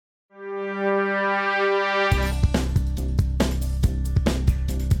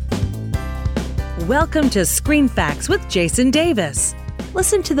Welcome to Screen Facts with Jason Davis.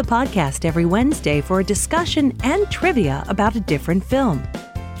 Listen to the podcast every Wednesday for a discussion and trivia about a different film.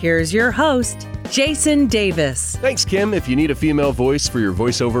 Here's your host, Jason Davis. Thanks, Kim. If you need a female voice for your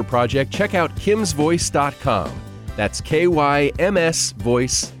voiceover project, check out kimsvoice.com. That's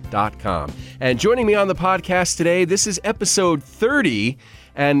KYMSvoice.com. And joining me on the podcast today, this is episode 30,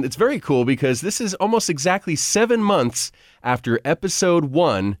 and it's very cool because this is almost exactly 7 months after episode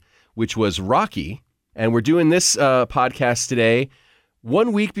 1, which was Rocky. And we're doing this podcast today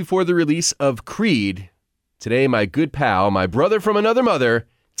 1 week before the release of Creed. Today, my good pal, my brother from another mother,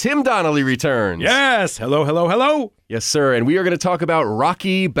 Tim Donnelly returns. Yes. Hello, hello, hello. Yes, sir. And we are going to talk about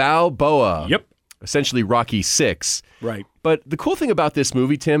Rocky Balboa. Yep. Essentially Rocky 6. Right. But the cool thing about this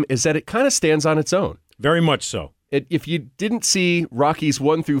movie, Tim, is that it kind of stands on its own. Very much so. If you didn't see Rockies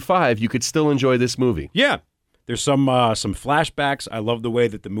 1 through 5, you could still enjoy this movie. Yeah. There's some flashbacks. I love the way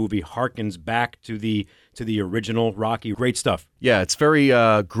that the movie harkens back to the original Rocky. Great stuff. Yeah, it's very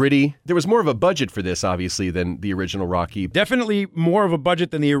gritty. There was more of a budget for this, obviously, than the original Rocky. Definitely more of a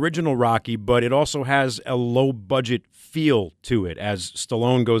budget than the original Rocky, but it also has a low-budget feel to it, as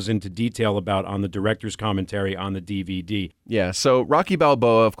Stallone goes into detail about on the director's commentary on the DVD. Yeah, so Rocky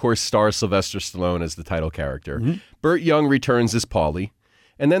Balboa, of course, stars Sylvester Stallone as the title character. Mm-hmm. Burt Young returns as Paulie.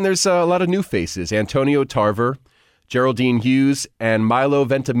 And then there's a lot of new faces. Antonio Tarver, Geraldine Hughes, and Milo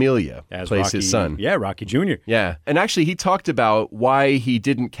Ventimiglia plays Rocky, his son. Yeah, Rocky Jr. Yeah. And actually, he talked about why he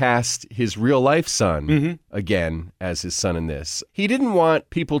didn't cast his real-life son again as his son in this. He didn't want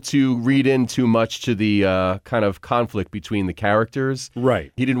people to read in too much to the kind of conflict between the characters.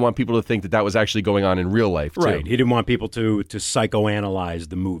 Right. He didn't want people to think that was actually going on in real life, too. Right. He didn't want people to psychoanalyze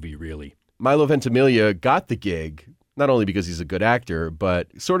the movie, really. Milo Ventimiglia got the gig not only because he's a good actor, but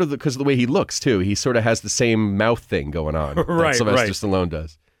sort of because of the way he looks, too. He sort of has the same mouth thing going on that Sylvester Stallone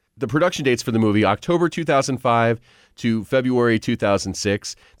does. The production dates for the movie, October 2005 to February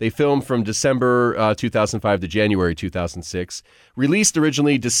 2006. They filmed from December 2005 to January 2006. Released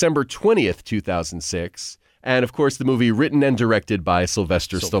originally December 20th, 2006. And, of course, the movie written and directed by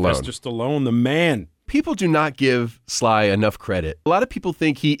Sylvester Stallone. Sylvester Stallone, the man. People do not give Sly enough credit. A lot of people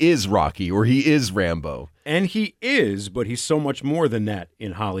think he is Rocky or he is Rambo. And he is, but he's so much more than that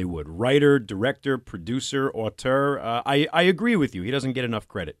in Hollywood. Writer, director, producer, auteur. I agree with you. He doesn't get enough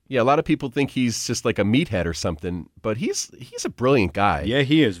credit. Yeah, a lot of people think he's just like a meathead or something, but he's a brilliant guy. Yeah,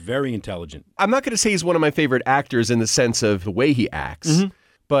 he is. Very intelligent. I'm not going to say he's one of my favorite actors in the sense of the way he acts,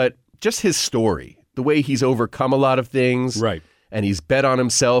 but just his story, the way he's overcome a lot of things. Right. And he's bet on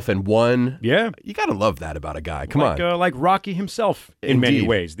himself and won. Yeah. You got to love that about a guy. Come on. Like Rocky himself in many Indeed.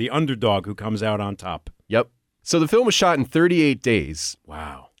 ways. The underdog who comes out on top. Yep. So the film was shot in 38 days.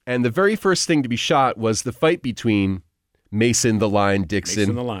 Wow. And the very first thing to be shot was the fight between Mason the Line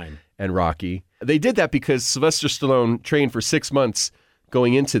Dixon and Rocky. They did that because Sylvester Stallone trained for 6 months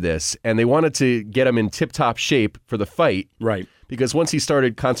going into this, and they wanted to get him in tip-top shape for the fight. Right. Because once he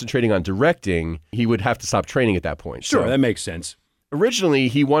started concentrating on directing, he would have to stop training at that point. Sure, So, that makes sense. originally,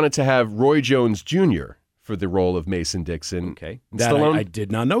 he wanted to have Roy Jones Jr. for the role of Mason Dixon. Okay. And That Stallone, I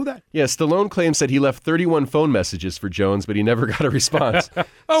did not know that. yeah, Stallone claims that he left 31 phone messages for Jones, but he never got a response.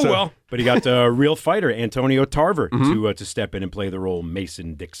 Well. But he got a real fighter, Antonio Tarver, to step in and play the role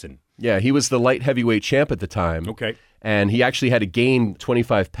Mason Dixon. Yeah, he was the light heavyweight champ at the time. Okay. And he actually had to gain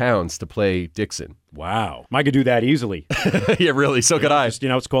 25 pounds to play Dixon. Wow. I could do that easily. Yeah, really. So could I. Just,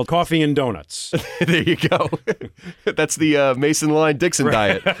 it's called coffee and donuts. There you go. That's the Mason Line Dixon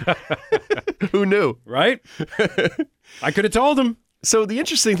diet. Who knew? Right? I could have told him. So the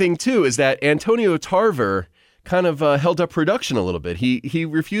interesting thing, too, is that Antonio Tarver kind of held up production a little bit. He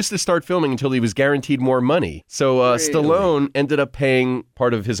refused to start filming until he was guaranteed more money. So Stallone ended up paying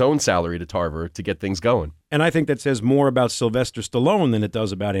part of his own salary to Tarver to get things going. And I think that says more about Sylvester Stallone than it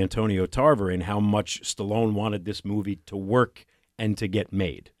does about Antonio Tarver and how much Stallone wanted this movie to work and to get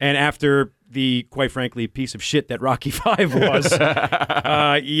made. And after the, quite frankly, piece of shit that Rocky V was,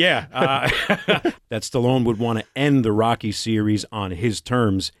 that Stallone would want to end the Rocky series on his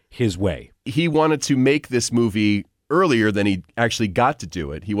terms, his way. He wanted to make this movie earlier than he actually got to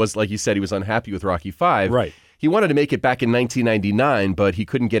do it. He was, like you said, he was unhappy with Rocky V. Right. He wanted to make it back in 1999, but he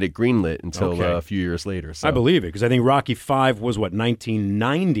couldn't get it greenlit until a few years later. So. I believe it, because I think Rocky V was,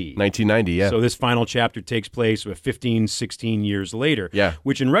 1990? 1990, yeah. So this final chapter takes place 15, 16 years later. Yeah.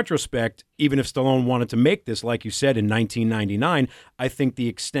 Which in retrospect, even if Stallone wanted to make this, like you said, in 1999, I think the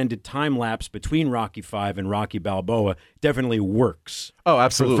extended time lapse between Rocky V and Rocky Balboa definitely works. Oh,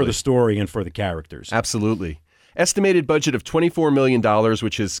 absolutely. For the story and for the characters. Absolutely. Estimated budget of $24 million,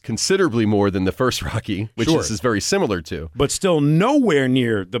 which is considerably more than the first Rocky, which this is very similar to. But still nowhere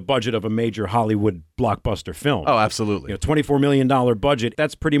near the budget of a major Hollywood blockbuster film. Oh, absolutely. $24 million budget,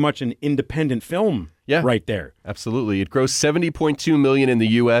 that's pretty much an independent film right there. Absolutely. It grossed $70.2 million in the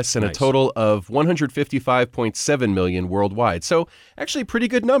U.S. and a total of $155.7 million worldwide. So actually pretty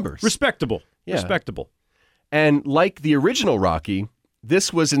good numbers. Respectable. Yeah. Respectable. And like the original Rocky,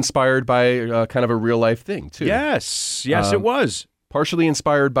 this was inspired by kind of a real-life thing, too. Yes, it was. Partially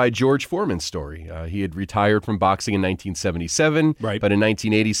inspired by George Foreman's story. He had retired from boxing in 1977, but in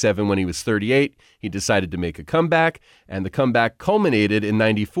 1987, when he was 38, he decided to make a comeback, and the comeback culminated in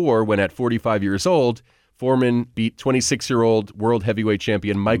 94 when, at 45 years old, Foreman beat 26-year-old world heavyweight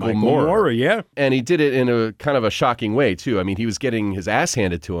champion Michael Moorer. Yeah. And he did it in a kind of a shocking way, too. I mean, he was getting his ass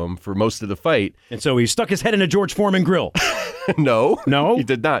handed to him for most of the fight. And so he stuck his head in a George Foreman grill. No, he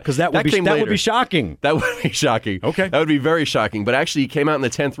did not. Because that would be shocking. That would be shocking. Okay. That would be very shocking. But actually, he came out in the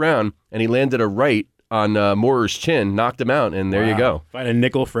 10th round, and he landed a right on Moorer's chin, knocked him out, and there you go. If I had a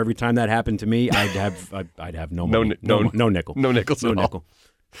nickel for every time that happened to me, I'd have no money. No nickel. No nickels no at nickel.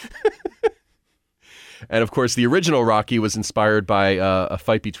 all. And, of course, the original Rocky was inspired by a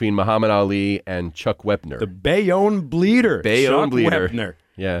fight between Muhammad Ali and Chuck Wepner. The Bayonne Bleeder. Bayonne Bleeder. Wepner.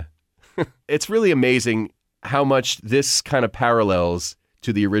 Yeah. It's really amazing how much this kind of parallels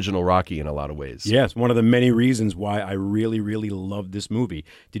to the original Rocky in a lot of ways. Yes, one of the many reasons why I really, really love this movie.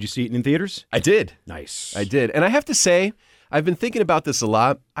 Did you see it in theaters? I did. Nice. I did. And I have to say, I've been thinking about this a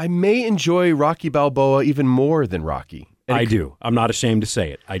lot. I may enjoy Rocky Balboa even more than Rocky. I do. I'm not ashamed to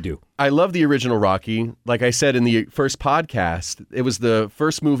say it. I do. I love the original Rocky. Like I said in the first podcast, it was the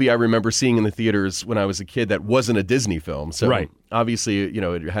first movie I remember seeing in the theaters when I was a kid that wasn't a Disney film. So obviously,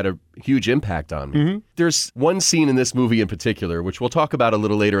 it had a huge impact on me. Mm-hmm. There's one scene in this movie in particular, which we'll talk about a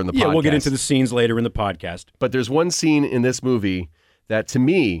little later in the podcast. Yeah, we'll get into the scenes later in the podcast. But there's one scene in this movie that, to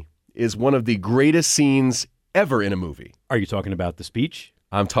me, is one of the greatest scenes ever in a movie. Are you talking about the speech?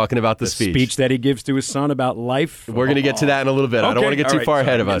 I'm talking about the speech that he gives to his son about life. We're going to get to that in a little bit. I don't want to get too far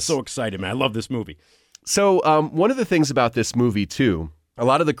ahead of us. I'm so excited, man. I love this movie. So one of the things about this movie, too, a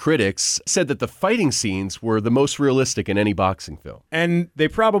lot of the critics said that the fighting scenes were the most realistic in any boxing film. And they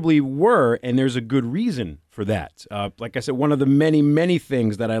probably were, and there's a good reason for that. Like I said, one of the many, many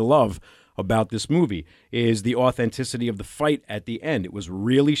things that I love about this movie is the authenticity of the fight at the end. It was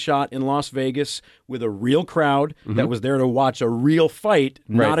really shot in Las Vegas with a real crowd that was there to watch a real fight,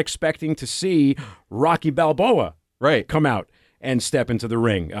 not expecting to see Rocky Balboa come out and step into the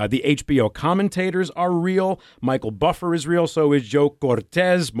ring. The HBO commentators are real. Michael Buffer is real. So is Joe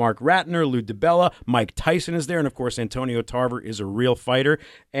Cortez, Mark Ratner, Lou DiBella. Mike Tyson is there. And, of course, Antonio Tarver is a real fighter.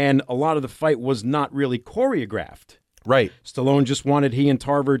 And a lot of the fight was not really choreographed. Right. Stallone just wanted he and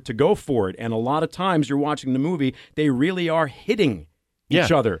Tarver to go for it. And a lot of times you're watching the movie, they really are hitting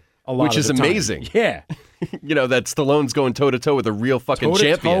each other a lot Which of the is time. amazing. Yeah. That Stallone's going toe-to-toe with a real fucking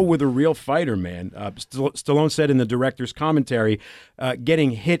champion. Toe-to-toe with a real fighter, man. Stallone said in the director's commentary,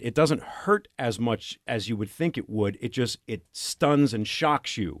 getting hit, it doesn't hurt as much as you would think it would. It stuns and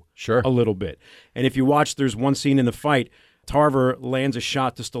shocks you a little bit. And if you watch, there's one scene in the fight, Tarver lands a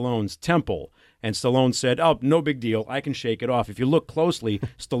shot to Stallone's temple. And Stallone said, oh, no big deal. I can shake it off. If you look closely,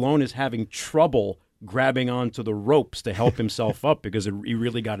 Stallone is having trouble grabbing onto the ropes to help himself up because he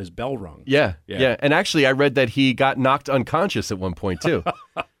really got his bell rung. Yeah. And actually, I read that he got knocked unconscious at one point, too.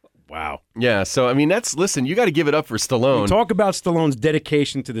 Wow. Yeah, so, I mean, listen, you got to give it up for Stallone. Talk about Stallone's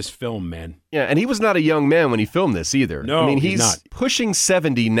dedication to this film, man. Yeah, and he was not a young man when he filmed this either. No, I mean, he's not. Pushing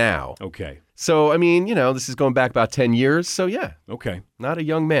 70 now. Okay. So, I mean, this is going back about 10 years. So, yeah. Okay. Not a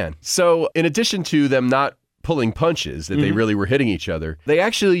young man. So, in addition to them not pulling punches, that they really were hitting each other, they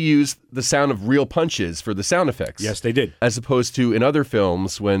actually used the sound of real punches for the sound effects. Yes, they did. As opposed to in other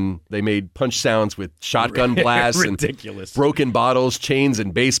films when they made punch sounds with shotgun blasts and broken bottles, chains,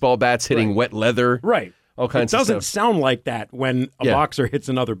 and baseball bats hitting wet leather. Right. All kinds of stuff. It doesn't sound like that when a boxer hits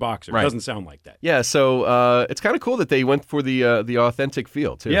another boxer. Right. It doesn't sound like that. Yeah, so it's kind of cool that they went for the authentic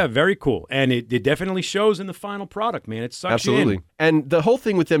feel, too. Yeah, very cool. And it definitely shows in the final product, man. It sucks Absolutely. you in. And the whole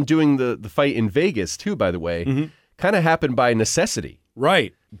thing with them doing the fight in Vegas, too, by the way, kind of happened by necessity.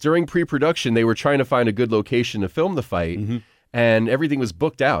 Right. During pre-production, they were trying to find a good location to film the fight. And everything was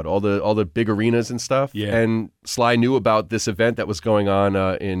booked out, all the big arenas and stuff. Yeah. And Sly knew about this event that was going on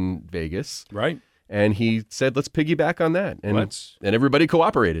in Vegas. Right. And he said, let's piggyback on that. And everybody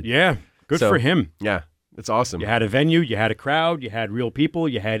cooperated. Yeah. Good for him. Yeah. It's awesome. You had a venue, you had a crowd, you had real people,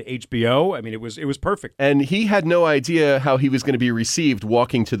 you had HBO. I mean, it was perfect. And he had no idea how he was going to be received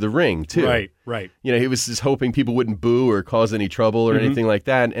walking to the ring, too. Right. He was just hoping people wouldn't boo or cause any trouble or anything like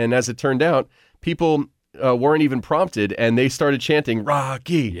that. And as it turned out, people weren't even prompted, and they started chanting,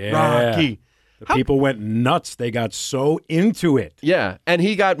 Rocky, Rocky. The people went nuts. They got so into it. Yeah, and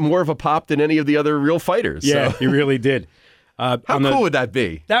he got more of a pop than any of the other real fighters. Yeah, so. he really did. How cool would that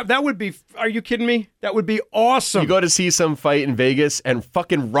be? That would be, are you kidding me? That would be awesome. You go to see some fight in Vegas and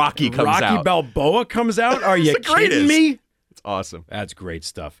fucking Rocky comes out. Rocky Balboa comes out? Are you kidding me? It's awesome. That's great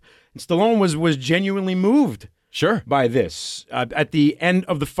stuff. And Stallone was genuinely moved. Sure. By this. At the end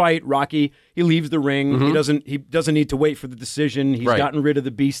of the fight, Rocky, he leaves the ring. Mm-hmm. He doesn't need to wait for the decision. He's gotten rid of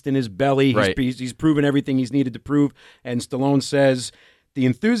the beast in his belly. He's proven everything he's needed to prove. And Stallone says, the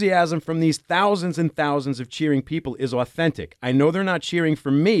enthusiasm from these thousands and thousands of cheering people is authentic. I know they're not cheering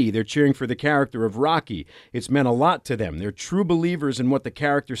for me. They're cheering for the character of Rocky. It's meant a lot to them. They're true believers in what the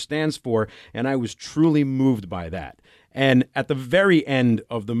character stands for, and I was truly moved by that. And at the very end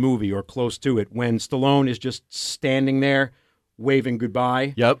of the movie, or close to it, when Stallone is just standing there waving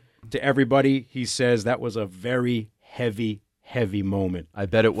goodbye to everybody, he says that was a very heavy moment. I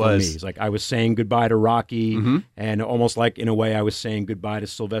bet it was. Me. He's like, I was saying goodbye to Rocky, and almost like, in a way, I was saying goodbye to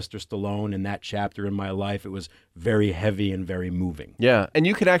Sylvester Stallone in that chapter in my life. It was very heavy and very moving. Yeah, and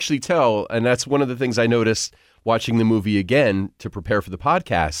you can actually tell, and that's one of the things I noticed watching the movie again to prepare for the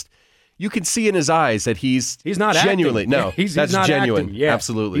podcast. You can see in his eyes that he's not genuinely acting. No, he's that's not genuine. Acting. Yeah.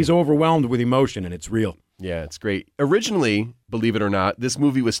 Absolutely. He's overwhelmed with emotion, and it's real. Yeah, it's great. Originally, believe it or not, this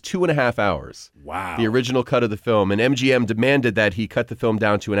movie was 2.5 hours. Wow. The original cut of the film, and MGM demanded that he cut the film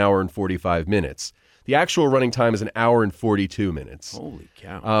down to 1 hour and 45 minutes. The actual running time is 1 hour and 42 minutes. Holy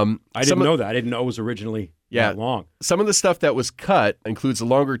cow. I didn't know that. I didn't know it was originally that long. Some of the stuff that was cut includes a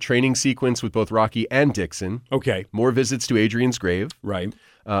longer training sequence with both Rocky and Dixon. Okay. More visits to Adrian's grave. Right.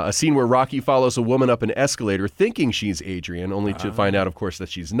 A scene where Rocky follows a woman up an escalator thinking she's Adrian, only to find out, of course, that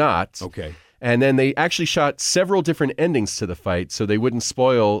she's not. Okay. And then they actually shot several different endings to the fight so they wouldn't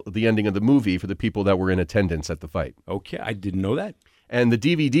spoil the ending of the movie for the people that were in attendance at the fight. Okay, I didn't know that. And the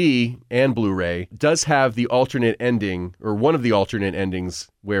DVD and Blu-ray does have the alternate ending, or one of the alternate endings,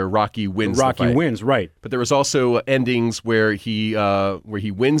 where Rocky wins the fight. Rocky wins, right. But there was also endings where he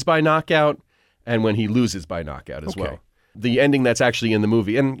wins by knockout and when he loses by knockout as well. The ending that's actually in the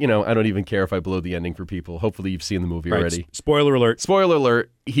movie, and, you know, I don't even care if I blow the ending for people. Hopefully you've seen the movie already. Spoiler alert. Spoiler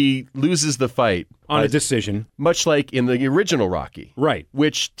alert, he loses the fight. On a decision. Much like in the original Rocky. Right.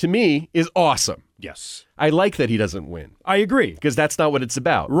 Which, to me, is awesome. Yes. I like that he doesn't win. I agree. Because that's not what it's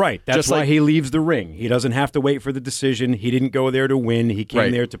about. Right. That's why he leaves the ring. He doesn't have to wait for the decision. He didn't go there to win. He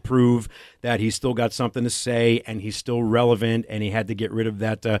came there to prove that he's still got something to say and he's still relevant, and he had to get rid of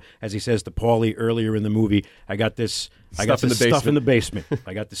that, as he says to Paulie earlier in the movie, I got this stuff in the basement.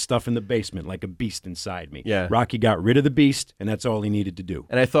 I got this stuff in the basement like a beast inside me. Yeah. Rocky got rid of the beast, and that's all he needed to do.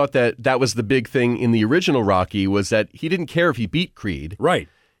 And I thought that was the big thing in the original Rocky, was that he didn't care if he beat Creed. Right.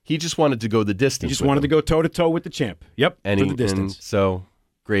 He just wanted to go the distance. He just wanted to go toe-to-toe with the champ. Yep, for the distance. And so,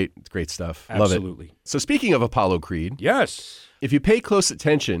 great stuff. Absolutely. Love it. So speaking of Apollo Creed. Yes. If you pay close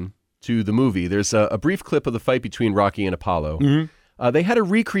attention to the movie, there's a brief clip of the fight between Rocky and Apollo. Mm-hmm. They had to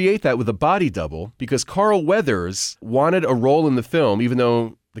recreate that with a body double because Carl Weathers wanted a role in the film, even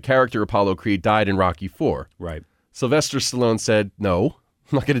though the character Apollo Creed died in Rocky IV. Right. Sylvester Stallone said, no,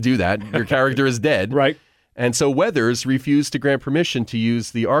 I'm not going to do that. Your character is dead. Right. And so Weathers refused to grant permission to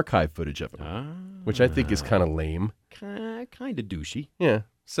use the archive footage of him, which I think is kind of lame. Kind of douchey. Yeah.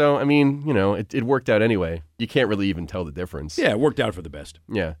 So, I mean, you know, it worked out anyway. You can't really even tell the difference. Yeah, it worked out for the best.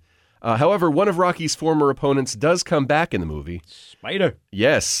 Yeah. However, one of Rocky's former opponents does come back in the movie. Spider.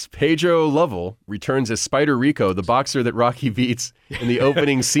 Yes. Pedro Lovell returns as Spider Rico, the boxer that Rocky beats in the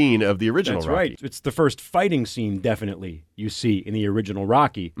opening scene of the original That's Rocky. Right. It's the first fighting scene, definitely, you see in the original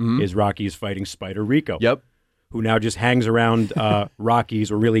Rocky, is Rocky's fighting Spider Rico. Yep. Who now just hangs around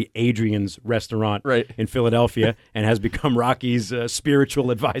Rocky's, or really Adrian's restaurant in Philadelphia, and has become Rocky's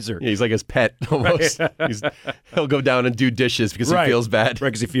spiritual advisor. Yeah, he's like his pet almost. He'll go down and do dishes because he feels bad. Right,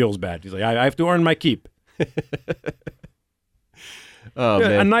 because he feels bad. He's like, I have to earn my keep.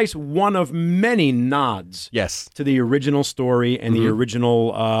 Man. A nice one of many nods to the original story and the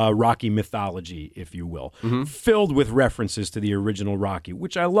original Rocky mythology, if you will, filled with references to the original Rocky,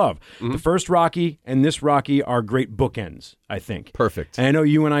 which I love. The first Rocky and this Rocky are great bookends, I think. Perfect. And I know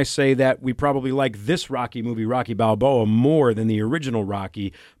you and I say that we probably like this Rocky movie, Rocky Balboa, more than the original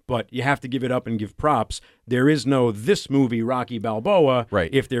Rocky, but you have to give it up and give props. There is no this movie, Rocky Balboa,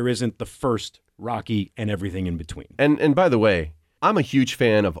 if there isn't the first Rocky and everything in between. And by the way, I'm a huge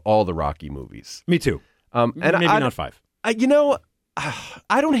fan of all the Rocky movies. Me too. And maybe not 5. I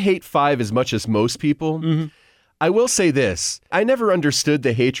don't hate 5 as much as most people. I will say this. I never understood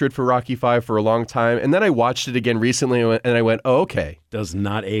the hatred for Rocky 5 for a long time. And then I watched it again recently and I went, oh, okay. Does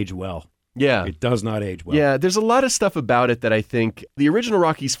not age well. Yeah. It does not age well. Yeah, there's a lot of stuff about it that I think the original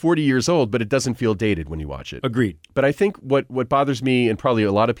Rocky's 40 years old, but it doesn't feel dated when you watch it. Agreed. But I think what bothers me and probably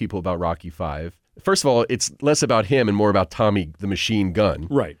a lot of people about Rocky 5, first of all, it's less about him and more about Tommy the Machine Gun.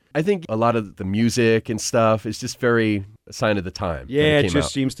 Right. I think a lot of the music and stuff is just very a sign of the time. Yeah, it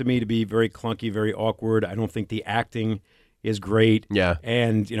just seems to me to be very clunky, very awkward. I don't think the acting is great. Yeah.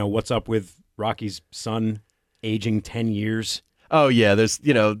 And, what's up with Rocky's son aging 10 years? Oh yeah, there's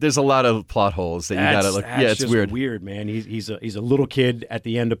a lot of plot holes that you gotta look. Yeah, it's just weird. Weird, man. He's a little kid at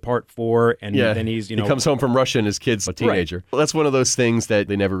the end of part 4, and then he's he comes home from Russia and his kid's a teenager. Right. Well, that's one of those things that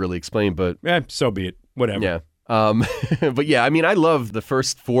they never really explain. But so be it. Whatever. Yeah. But yeah, I mean, I love the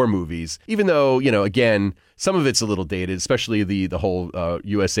first 4 movies, even though again, some of it's a little dated, especially the whole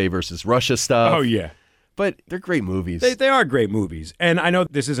USA versus Russia stuff. Oh yeah. But they're great movies. They are great movies. And I know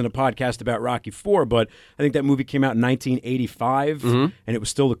this isn't a podcast about Rocky IV, but I think that movie came out in 1985, and it was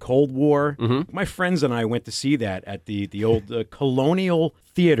still the Cold War. Mm-hmm. My friends and I went to see that at the old Colonial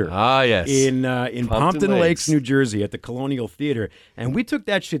Theater. Ah, yes. In Pompton Lakes, New Jersey, at the Colonial Theater. And we took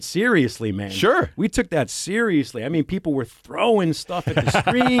that shit seriously, man. Sure. We took that seriously. I mean, people were throwing stuff at the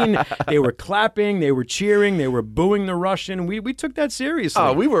screen. They were clapping. They were cheering. They were booing the Russian. We took that seriously.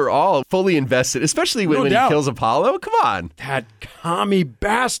 Oh, we were all fully invested, especially when he kills Apollo. Come on. That commie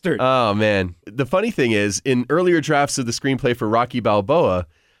bastard. Oh, man. The funny thing is, in earlier drafts of the screenplay for Rocky Balboa,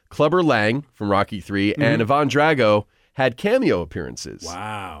 Clubber Lang from Rocky III and Ivan Drago had cameo appearances.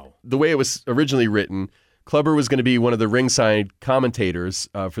 Wow. The way it was originally written, Clubber was going to be one of the ringside commentators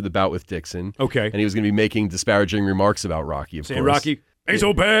for the bout with Dixon. Okay. And he was going to be making disparaging remarks about Rocky, of course. Rocky, ain't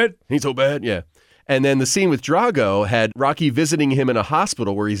so bad. Ain't so bad, yeah. And then the scene with Drago had Rocky visiting him in a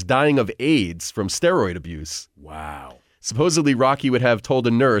hospital where he's dying of AIDS from steroid abuse. Wow. Supposedly, Rocky would have told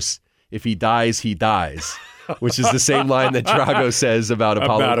a nurse, if he dies, he dies. Which is the same line that Drago says about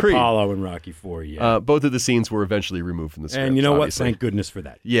Apollo Creed. Apollo and Rocky IV, yeah. Both of the scenes were eventually removed from the script. And you know obviously. what? Thank goodness for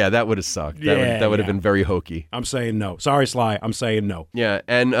that. Yeah, that would have sucked. That would have been very hokey. I'm saying no. Sorry, Sly. I'm saying no. Yeah,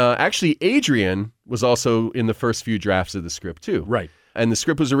 and actually, Adrian was also in the first few drafts of the script, too. Right. And the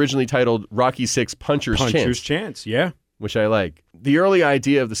script was originally titled Rocky VI Puncher's Chance. Puncher's Chance, yeah. Which I like. The early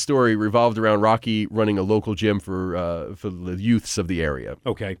idea of the story revolved around Rocky running a local gym for the youths of the area.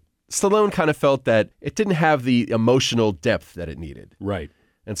 Okay. Stallone kind of felt that it didn't have the emotional depth that it needed. Right.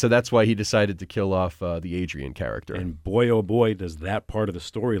 And so that's why he decided to kill off the Adrian character. And boy, oh boy, does that part of the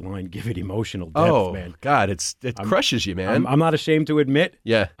storyline give it emotional depth, man. Oh, God, it crushes you, man. I'm not ashamed to admit,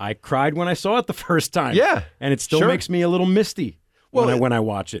 yeah, I cried when I saw it the first time. Yeah. And it still makes me a little misty when I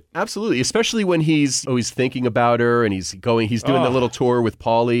watch it. Absolutely, especially when he's always thinking about her and he's doing the little tour with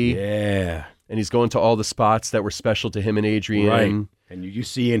Paulie. Yeah. And he's going to all the spots that were special to him and Adrian. Right. And you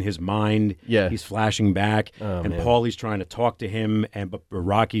see in his mind, he's flashing back, and Paulie's trying to talk to him, but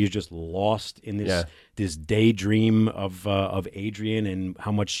Rocky is just lost in this daydream of Adrian and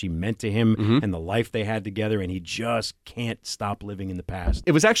how much she meant to him and the life they had together, and he just can't stop living in the past.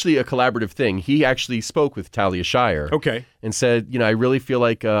 It was actually a collaborative thing. He actually spoke with Talia Shire, and said, I really feel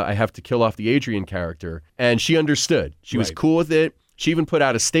like I have to kill off the Adrian character, and she understood. She was cool with it. She even put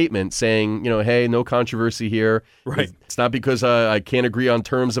out a statement saying, hey, no controversy here. Right. It's not because I can't agree on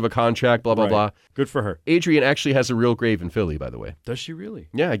terms of a contract, blah, blah, blah. Good for her. Adrian actually has a real grave in Philly, by the way. Does she really?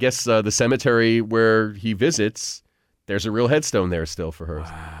 Yeah, I guess the cemetery where he visits, there's a real headstone there still for her.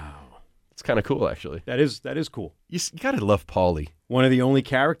 Wow. It's kind of cool, actually. That is cool. You got to love Paulie. One of the only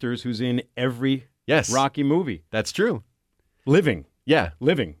characters who's in every Rocky movie. That's true. Living. Yeah.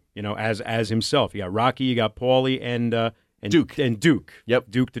 Living, as himself. You got Rocky, you got Paulie, and Duke. And Duke. Yep.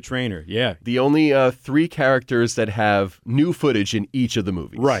 Duke the trainer. Yeah. The only 3 characters that have new footage in each of the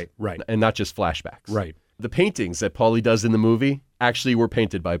movies. Right. And not just flashbacks. Right. The paintings that Paulie does in the movie actually were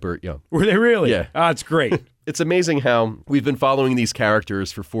painted by Burt Young. Were they really? Yeah. Oh, it's great. It's amazing how we've been following these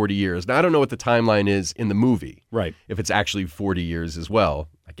characters for 40 years. Now, I don't know what the timeline is in the movie. Right. If it's actually 40 years as well.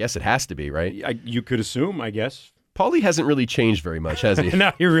 I guess it has to be, right? You could assume, I guess. Paulie hasn't really changed very much, has he?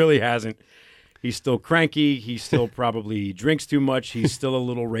 No, he really hasn't. He's still cranky. He still probably drinks too much. He's still a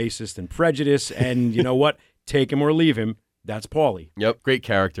little racist and prejudiced. And you know what? Take him or leave him. That's Paulie. Yep, great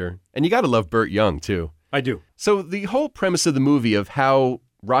character. And you got to love Burt Young, too. I do. So the whole premise of the movie of how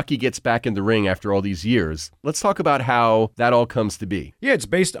Rocky gets back in the ring after all these years, let's talk about how that all comes to be. Yeah, it's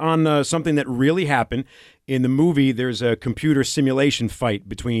based on something that really happened In the movie, there's a computer simulation fight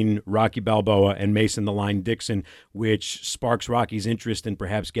between Rocky Balboa and Mason the Line Dixon, which sparks Rocky's interest in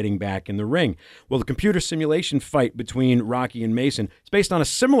perhaps getting back in the ring. Well, the computer simulation fight between Rocky and Mason is based on a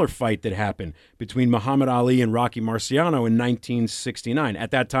similar fight that happened between Muhammad Ali and Rocky Marciano in 1969.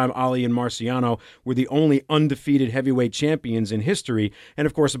 At that time, Ali and Marciano were the only undefeated heavyweight champions in history. And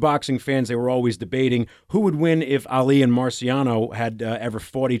of course, the boxing fans, they were always debating who would win if Ali and Marciano had ever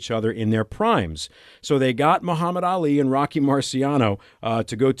fought each other in their primes. So they got Muhammad Ali and Rocky Marciano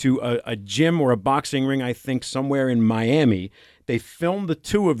to go to a gym or a boxing ring, I think, somewhere in Miami. They filmed the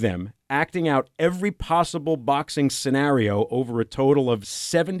two of them acting out every possible boxing scenario over a total of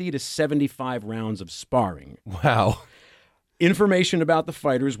 70 to 75 rounds of sparring. Wow. Information about the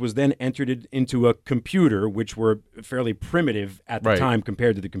fighters was then entered into a computer, which were fairly primitive at the time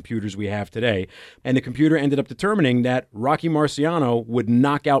compared to the computers we have today. And the computer ended up determining that Rocky Marciano would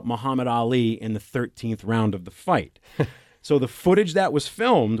knock out Muhammad Ali in the 13th round of the fight. So the footage that was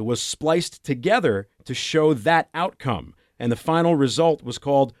filmed was spliced together to show that outcome. And the final result was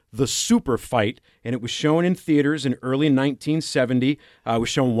called The Super Fight, and it was shown in theaters in early 1970. It was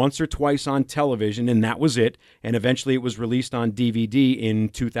shown once or twice on television, and that was it. And eventually it was released on DVD in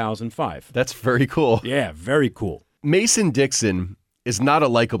 2005. That's very cool. Yeah, very cool. Mason Dixon is not a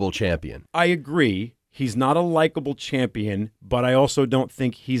likable champion. I agree. He's not a likable champion, but I also don't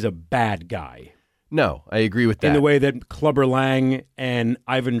think he's a bad guy. No, I agree with that. In the way that Clubber Lang and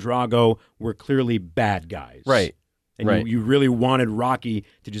Ivan Drago were clearly bad guys. Right. And you really wanted Rocky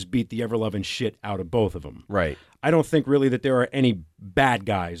to just beat the ever-loving shit out of both of them. Right. I don't think really that there are any bad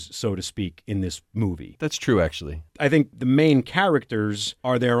guys, so to speak, in this movie. That's true, actually. I think the main characters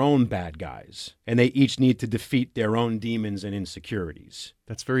are their own bad guys, and they each need to defeat their own demons and insecurities.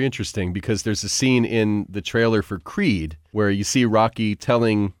 That's very interesting because there's a scene in the trailer for Creed where you see Rocky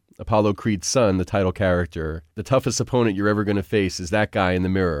telling Apollo Creed's son, the title character, the toughest opponent you're ever going to face is that guy in the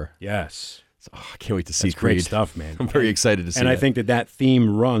mirror. Yes. So, I can't wait to see That's Creed. Great stuff, man. I'm very excited to see it. And I think that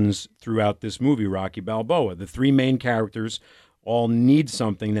theme runs throughout this movie, Rocky Balboa. The three main characters all need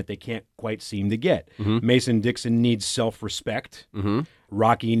something that they can't quite seem to get. Mm-hmm. Mason Dixon needs self-respect. Mm-hmm.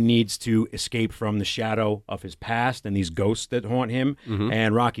 Rocky needs to escape from the shadow of his past and these ghosts that haunt him. Mm-hmm.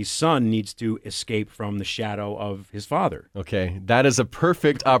 And Rocky's son needs to escape from the shadow of his father. Okay, that is a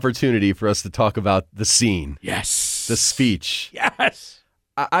perfect opportunity for us to talk about the scene. Yes. The speech. Yes.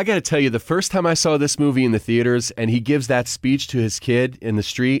 I got to tell you, the first time I saw this movie in the theaters and he gives that speech to his kid in the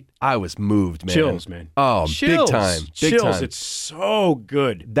street, I was moved, man. Chills, man. Oh, Chills. Big time. Big Chills. time. It's so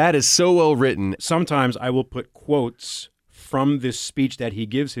good. That is so well written. Sometimes I will put quotes from this speech that he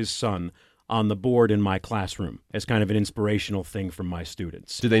gives his son on the board in my classroom as kind of an inspirational thing from my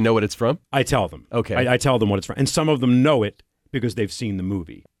students. Do they know what it's from? I tell them. Okay. I tell them what it's from. And some of them know it because they've seen the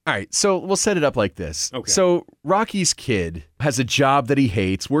movie. All right, so we'll set it up like this. Okay. So Rocky's kid has a job that he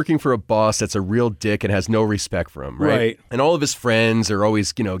hates, working for a boss that's a real dick and has no respect for him, right? Right. And all of his friends are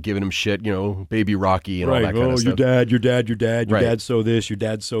always, giving him shit, baby Rocky and all that kind of stuff. Your dad, Right. dad so this, your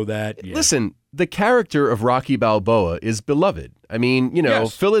dad so that. Yeah. Listen, the character of Rocky Balboa is beloved. I mean,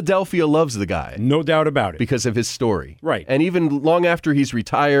 Yes. Philadelphia loves the guy. No doubt about it. Because of his story. Right. And even long after he's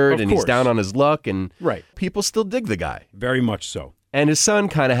retired Of and he's course. down on his luck and Right. people still dig the guy. Very much so. And his son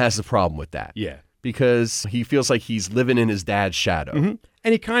kind of has a problem with that. Yeah. Because he feels like he's living in his dad's shadow. Mm-hmm.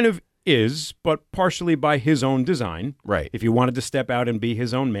 And he kind of is, but partially by his own design. Right. If he wanted to step out and be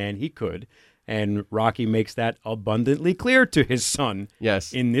his own man, he could. And Rocky makes that abundantly clear to his son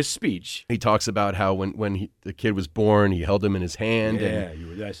Yes. in this speech. He talks about how when the kid was born, he held him in his hand. Yeah,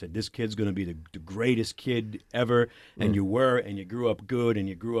 I said, this kid's going to be the greatest kid ever. And you were, and you grew up good, and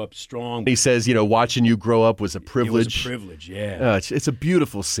you grew up strong. He says, watching you grow up was a privilege. It was a privilege, yeah. It's a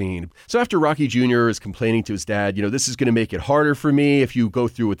beautiful scene. So after Rocky Jr. is complaining to his dad, this is going to make it harder for me if you go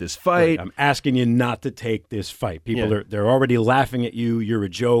through with this fight. Right, I'm asking you not to take this fight. People they're already laughing at you. You're a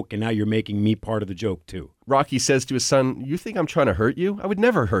joke, and now you're making me part of the joke too. Rocky says to his son, you think I'm trying to hurt you? I would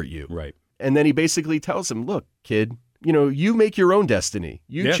never hurt you. Right. And then he basically tells him, look, kid, you make your own destiny.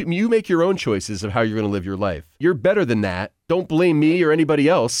 You make your own choices of how you're going to live your life. You're better than that. Don't blame me or anybody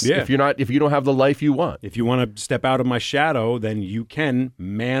else if you don't have the life you want. If you want to step out of my shadow, then you can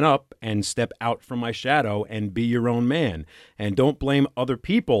man up and step out from my shadow and be your own man. And don't blame other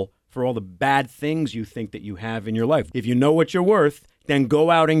people for all the bad things you think that you have in your life. If you know what you're worth, then go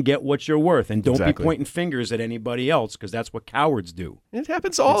out and get what you're worth. And don't be pointing fingers at anybody else, because that's what cowards do. It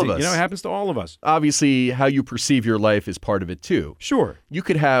happens to all of us. It happens to all of us. Obviously, how you perceive your life is part of it, too. Sure. You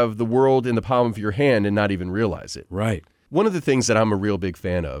could have the world in the palm of your hand and not even realize it. Right. One of the things that I'm a real big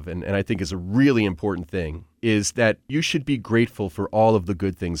fan of, and I think is a really important thing, is that you should be grateful for all of the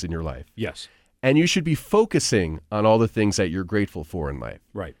good things in your life. Yes. And you should be focusing on all the things that you're grateful for in life.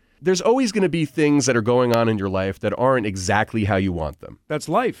 Right. There's always going to be things that are going on in your life that aren't exactly how you want them. That's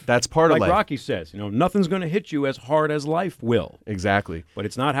life. That's part of life. Like Rocky says, nothing's going to hit you as hard as life will. Exactly. But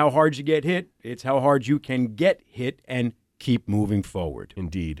it's not how hard you get hit. It's how hard you can get hit and keep moving forward.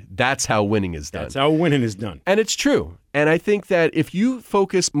 Indeed. That's how winning is done. That's how winning is done. And it's true. And I think that if you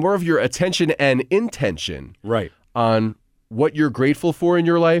focus more of your attention and intention right on what you're grateful for in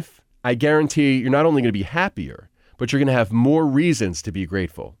your life, I guarantee you're not only going to be happier, but you're going to have more reasons to be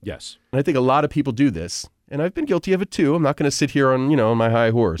grateful. Yes. And I think a lot of people do this, and I've been guilty of it too. I'm not going to sit here on my high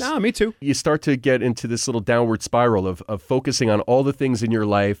horse. No, me too. You start to get into this little downward spiral of focusing on all the things in your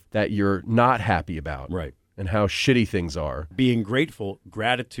life that you're not happy about. Right. And how shitty things are. Being grateful,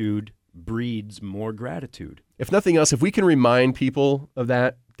 gratitude breeds more gratitude. If nothing else, if we can remind people of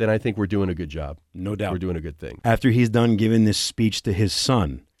that, then I think we're doing a good job. No doubt. We're doing a good thing. After he's done giving this speech to his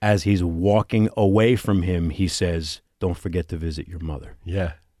son, as he's walking away from him, he says, "Don't forget to visit your mother."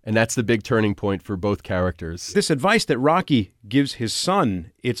 Yeah. And that's the big turning point for both characters. This advice that Rocky gives his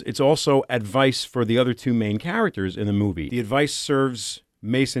son, it's also advice for the other two main characters in the movie. The advice serves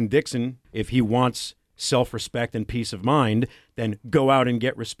Mason Dixon. If he wants self-respect and peace of mind, then go out and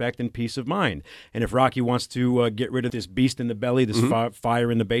get respect and peace of mind. And if Rocky wants to get rid of this beast in the belly, this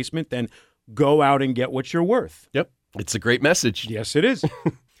fire in the basement, then go out and get what you're worth. Yep. It's a great message. Yes, it is.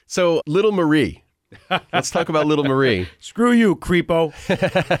 So, Little Marie. Let's talk about Little Marie. Screw you, creepo.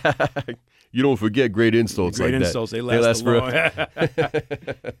 You don't forget great insults great like insults, that. They last forever.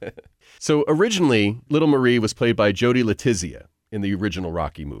 So originally, Little Marie was played by Jodie Letizia in the original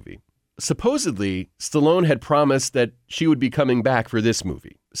Rocky movie. Supposedly, Stallone had promised that she would be coming back for this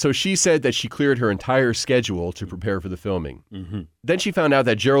movie. So she said that she cleared her entire schedule to prepare for the filming. Mm-hmm. Then she found out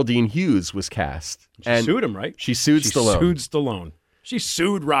that Geraldine Hughes was cast. She sued him, right? She sued Stallone. She sued Stallone. She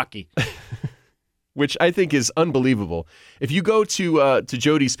sued Rocky. Which I think is unbelievable. If you go to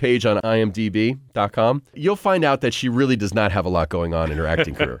Jodie's page on IMDb.com, you'll find out that she really does not have a lot going on in her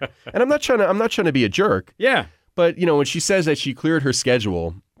acting career. And I'm not trying to be a jerk. Yeah. But when she says that she cleared her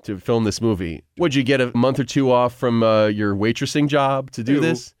schedule to film this movie, would you get a month or two off from your waitressing job to do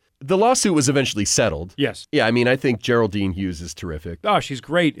this? The lawsuit was eventually settled. Yes. Yeah, I mean, I think Geraldine Hughes is terrific. Oh, she's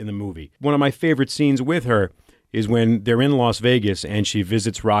great in the movie. One of my favorite scenes with her is when they're in Las Vegas and she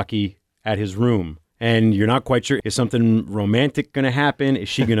visits Rocky at his room. And you're not quite sure, is something romantic going to happen? Is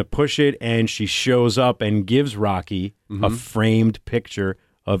she going to push it? And she shows up and gives Rocky a framed picture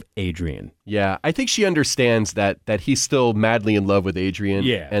of Adrian. Yeah, I think she understands that he's still madly in love with Adrian.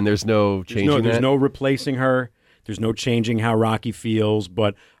 Yeah. And there's no changing that. There's no replacing her. There's no changing how Rocky feels.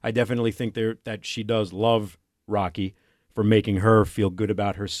 But I definitely think that she does love Rocky for making her feel good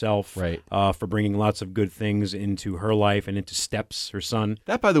about herself, right? For bringing lots of good things into her life and into Steps, her son.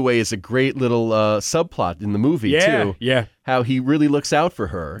 That, by the way, is a great little subplot in the movie, too. Yeah, how he really looks out for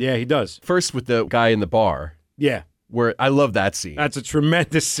her. Yeah, he does. First with the guy in the bar. Yeah. Where I love that scene. That's a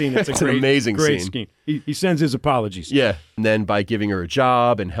tremendous scene. It's an amazing great scene. He sends his apologies. Yeah. And then by giving her a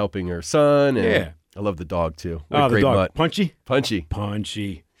job and helping her son. And yeah. I love the dog, too. What a the great dog. mutt. Punchy?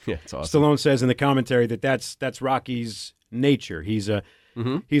 Punchy. Yeah, it's awesome. Stallone says in the commentary that's Rocky's nature. He's a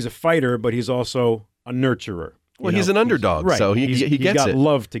fighter, but he's also a nurturer. Well, he's an underdog, right. so he gets he's got it.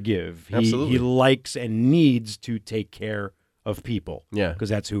 love to give. Absolutely. He likes and needs to take care of people. Yeah. Because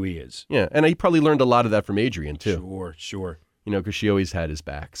that's who he is. Yeah, and he probably learned a lot of that from Adrian, too. Sure. Because she always had his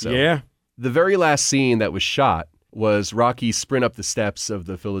back. So. Yeah. The very last scene that was shot was Rocky's sprint up the steps of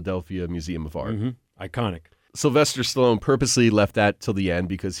the Philadelphia Museum of Art. Mm-hmm. Iconic. Sylvester Stallone purposely left that till the end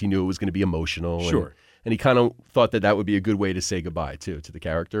because he knew it was going to be emotional. Sure. And he kind of thought that would be a good way to say goodbye, too, to the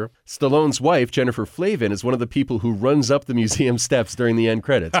character. Stallone's wife, Jennifer Flavin, is one of the people who runs up the museum steps during the end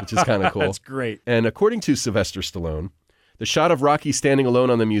credits, which is kind of cool. That's great. And according to Sylvester Stallone, the shot of Rocky standing alone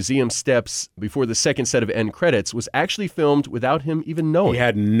on the museum steps before the second set of end credits was actually filmed without him even knowing. He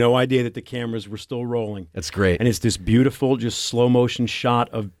had no idea that the cameras were still rolling. That's great. And it's this beautiful, just slow motion shot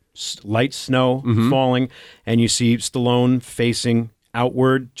of light snow falling, and you see Stallone facing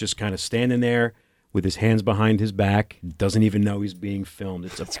outward, just kind of standing there with his hands behind his back, doesn't even know he's being filmed.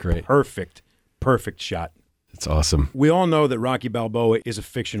 It's great. Perfect shot. It's awesome. We all know that Rocky Balboa is a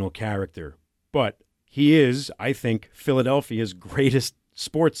fictional character, but he is, I think, Philadelphia's greatest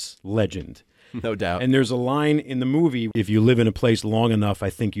sports legend. No doubt. And there's a line in the movie, if you live in a place long enough, I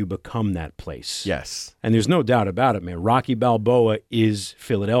think you become that place. Yes. And there's no doubt about it, man. Rocky Balboa is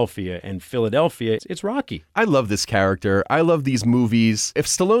Philadelphia, and Philadelphia, it's Rocky. I love this character. I love these movies. If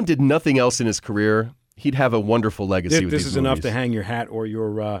Stallone did nothing else in his career, he'd have a wonderful legacy with these movies. This is enough to hang your hat or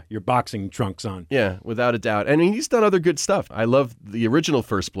your boxing trunks on. Yeah, without a doubt. And he's done other good stuff. I love the original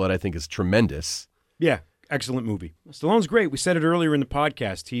First Blood, I think is tremendous. Yeah, excellent movie. Stallone's great. We said it earlier in the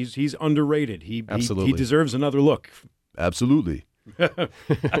podcast. He's underrated. He deserves another look. Absolutely.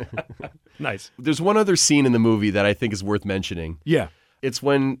 Nice. There's one other scene in the movie that I think is worth mentioning. Yeah. It's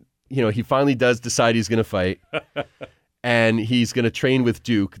when, he finally does decide he's going to fight. And he's going to train with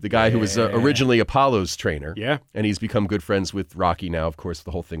Duke, the guy who was originally Apollo's trainer. Yeah. And he's become good friends with Rocky now, of course,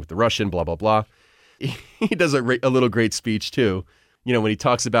 the whole thing with the Russian, blah, blah, blah. He does a little great speech, too. When he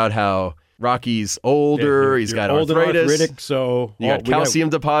talks about how Rocky's older, he's got arthritis. Arthritic, so you got calcium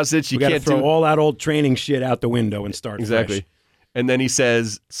deposits. You can't throw all that old training shit out the window and start exactly. Fresh. And then he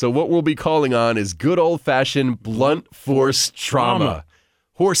says, so what we'll be calling on is good old-fashioned blunt force trauma.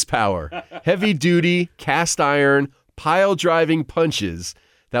 Horsepower, heavy-duty, cast iron, pile-driving punches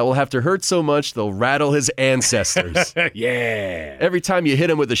that will have to hurt so much they'll rattle his ancestors. Yeah. Every time you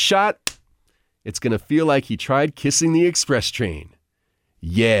hit him with a shot, it's going to feel like he tried kissing the express train.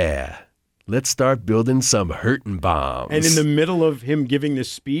 Yeah. Let's start building some hurting bombs. And in the middle of him giving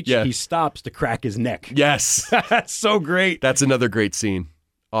this speech, he stops to crack his neck. Yes. That's so great. That's another great scene.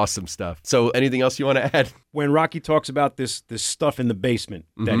 Awesome stuff. So anything else you want to add? When Rocky talks about this stuff in the basement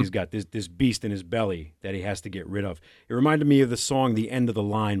that he's got, this beast in his belly that he has to get rid of, it reminded me of the song The End of the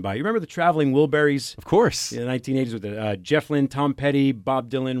Line by, you remember the Traveling Wilburys? Of course. In the 1980s with Jeff Lynne, Tom Petty, Bob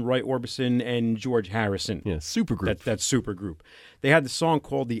Dylan, Roy Orbison, and George Harrison. Yeah, super group. That super group. They had the song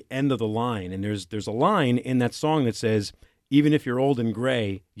called The End of the Line, and there's a line in that song that says, even if you're old and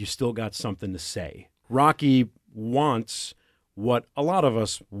gray, you still got something to say. Rocky wants what a lot of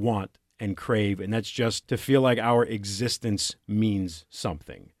us want and crave, and that's just to feel like our existence means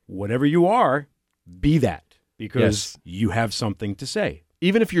something. Whatever you are, be that, because you have something to say.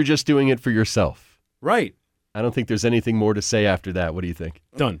 Even if you're just doing it for yourself. Right. I don't think there's anything more to say after that. What do you think?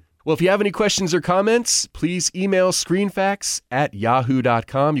 Done. Well, if you have any questions or comments, please email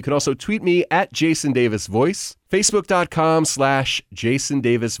screenfacts@yahoo.com. You can also tweet me at Jason Davis Voice, facebook.com/Jason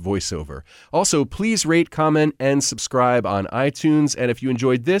Davis Voiceover. Also, please rate, comment, and subscribe on iTunes. And if you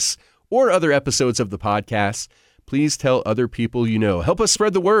enjoyed this or other episodes of the podcast, please tell other people you know. Help us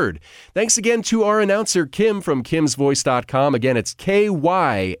spread the word. Thanks again to our announcer, Kim, from kimsvoice.com. Again, it's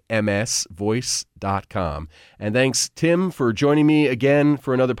KYMSvoice.com. And thanks, Tim, for joining me again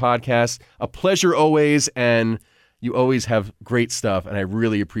for another podcast. A pleasure always, and you always have great stuff, and I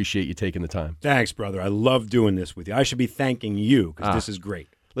really appreciate you taking the time. Thanks, brother. I love doing this with you. I should be thanking you, because this is great.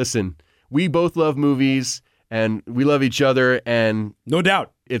 Listen, we both love movies, and we love each other, and no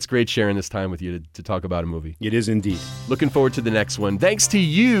doubt, it's great sharing this time with you to talk about a movie. It is indeed. Looking forward to the next one. Thanks to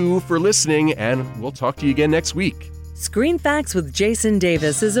you for listening, and we'll talk to you again next week. Screen Facts with Jason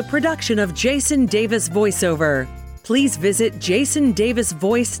Davis is a production of Jason Davis Voiceover. Please visit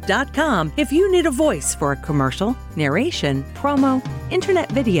jasondavisvoice.com if you need a voice for a commercial, narration, promo, internet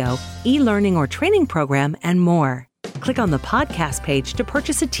video, e-learning or training program, and more. Click on the podcast page to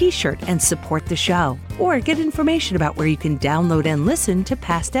purchase a t-shirt and support the show, or get information about where you can download and listen to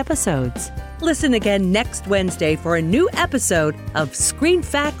past episodes. Listen again next Wednesday for a new episode of Screen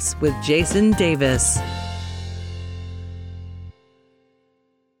Facts with Jason Davis.